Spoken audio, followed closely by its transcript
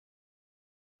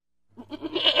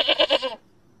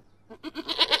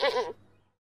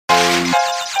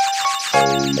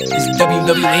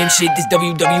WWM shit, this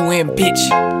WWM bitch.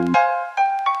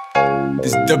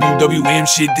 This WWM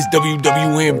shit, this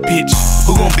WWM bitch.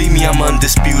 Who gon' beat me? I'm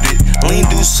undisputed. Lean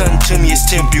do something to me, it's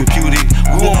therapeutic.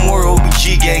 We want more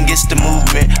OBG gang, gets the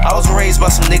movement. I was raised by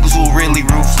some niggas who really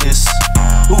ruthless.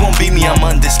 Who gon' beat me? I'm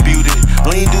undisputed.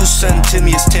 Lean do something to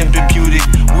me, it's therapeutic.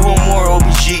 We want more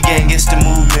OBG gang, gets the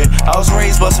movement. I was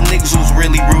raised by some niggas who's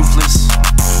really ruthless.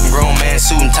 Grown man,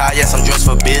 suit and tie, yes, I'm dressed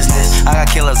for business. I got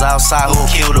killers outside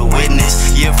who'll kill the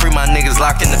witness. Yeah, free my niggas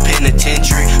locked in the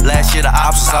penitentiary. Last year the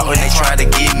ops was out when they tried to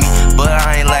get me, but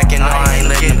I ain't lacking, no, I ain't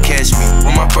letting them catch me.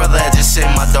 When my brother had just sent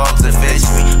my dogs to fetch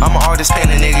me. I'm an artist,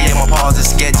 painting nigga, yeah, my paws are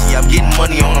sketchy. I'm getting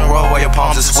money on the road while your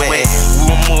palms are sweating. We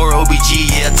want more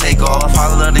OBG, yeah, take off. I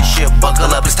love this shit,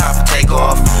 buckle up, it's time for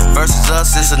takeoff. Versus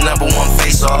us, it's a #1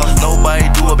 face-off.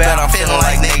 Nobody do it bad, I'm feeling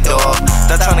like Nate Dogg.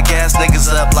 Not trying to gas niggas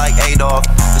up like Adolf.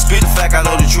 Dispute the fact, I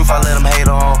know the truth, I let them hate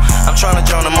on. I'm trying to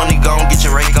drown the money, gon' get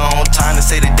your rake on. Time to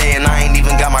say the day and I ain't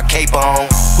even got my cape on.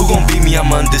 Who gon' beat me?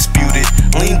 I'm undisputed.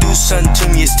 Lean do something to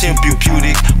me, it's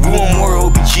therapeutic. We want more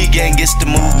OBG gang, gets the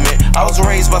movement. I was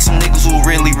raised by some niggas who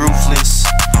really ruthless.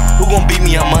 Who gon' beat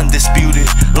me? I'm undisputed.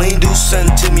 Lean do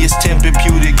something to me, it's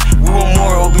therapeutic. We want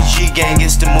more OBG gang,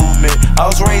 gets the movement. I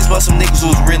was raised by some niggas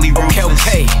who's really ruthless.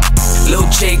 Okay. Lil'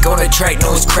 Jake on the track,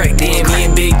 nose crack then. Me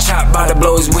and Big Chop bout to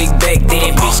blow his wig back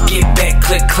then. Bitch get back,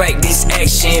 click clack, this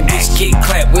action. Bitch get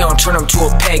clap, we don't turn them to a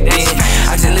pack then.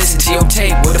 I just listen to your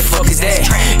tape, what the fuck is that?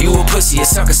 You a pussy, a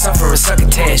sucker, suffer, a sucker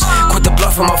tash. Quit the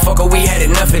bluffing, motherfucker, we had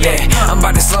enough of that. I'm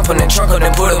about to slump on the trunk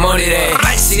and put him under that.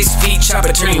 6 feet,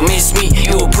 chopper till you miss me.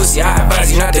 You a pussy, I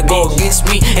advise you not to go against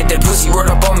me. If that pussy run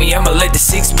up on me, I'ma let the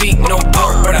 6 speak. No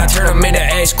bark, but I turn him into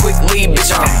ash quickly.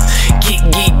 Bitch, I'm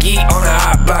geek on the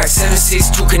hot block.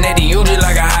 762 connected, you just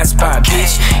like a hot spot,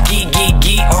 bitch.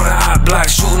 Geek on the hot block.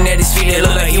 Shooting at his feet, it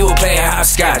look like he was playing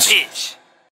hopscotch.